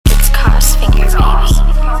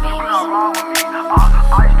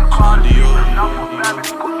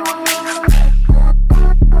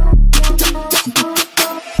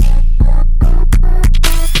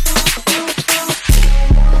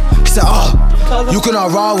You cannot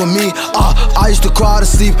ride with me. I used to cry to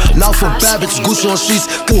sleep. Now for bad bitches, Gucci on sheets.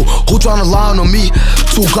 Who tryna lie on me?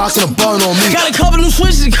 2 Glocks and a bun on me. Got a couple new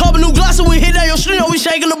switches, a couple new glocks, and we hit that your street, we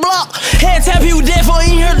shaking the block. Head tap, he was dead for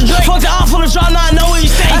he ain't heard the Drake. Fuck the off full of draw, now I know where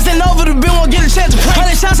you stay. I send over the bill, won't get a chance to pray.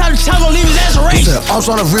 100 shots out the chop, gon' leave his ass a race. I'm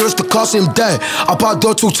tryna rearrange the car, see him dead. I bought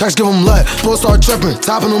door 2 checks, give him lead. Boys start tripping,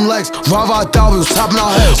 tapping them legs. Rival down, we was tapping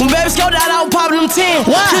our heads. When baby scoped out, I was popping them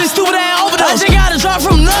 10. Why? Cause stupid ass overdose. I just got a drop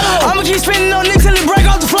from another. I'ma keep spinning on niggas till they break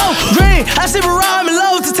off the flow. Green, I sip around, I'm in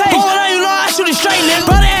love with the taste. Boy, now you know I shoot it straight, nigga.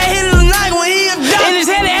 Brother had hit it tonight when he up down. In his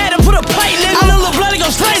head, they had to put a plate, nigga. I know little bloody go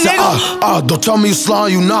straight, nigga. Don't tell me you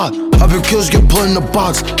slime, you not. I've been killers get put in the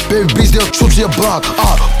box. Baby beats, they'll troops to your block.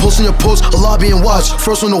 Post in your post, a lobby and watch.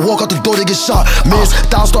 First one to walk out the door, they get shot. Mans,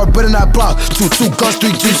 down start bidding that block. 2 guns, 3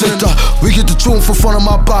 jeeps in the dot. We get the truth for front of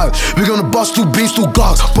my bike. We gonna bust 2 beats, 2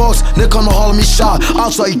 Glocks. Bugs, Nick on the hall of me shot.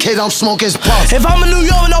 Outside EK, I'm smoking his pops. If I'm in New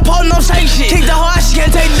York with no pole, no shake shit. Kick the whole ass, she can't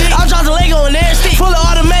take dick. I'll drop the Lego in there, stick. Full of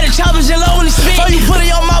automatic choppers, and low when he spit. So you put it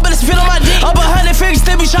in your mouth, but it spit on my dick. Up 100 figures,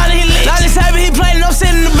 still be trying to hit licks. Now this habit, he playing, I'm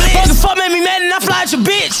sitting in the blitz. Fuckin' fuck made me mad and I fly at your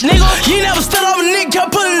bitch, nigga. You never stood over nigga,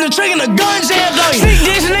 kept pulling the trigger and the gun jammed on you. Sneak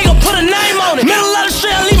this nigga, put a name on it. Middle of the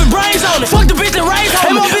street, I leave it brains on it. Fuck the bitch that raised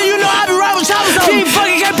on me. MOB, you know I be riding with choppers on me.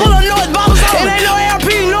 Fucking can't pull up noise, bombers on it. It ain't no ARP,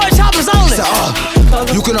 you know it's choppers on it.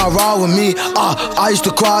 You cannot ride with me. I used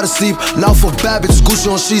to cry to sleep. Now for bad bitches, Gucci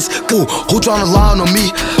on sheets. Who tryna lie on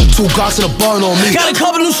me? 2 Glocks and a bun on me. Got a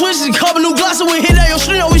couple new switches, a couple new glocks, and we hit that your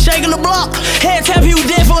street, we shaking the block. Head tap, he was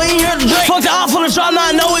dead for he ain't heard the Drake. Fuck the off full of draw, now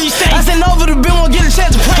I know where you stay. I send over the bill, won't get a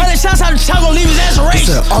chance to pray. 100 shots out the chop, gon' leave his ass a race.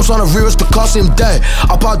 I'm tryna rearrange the car, see him dead.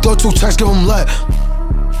 I bought door 2 checks, give him lead.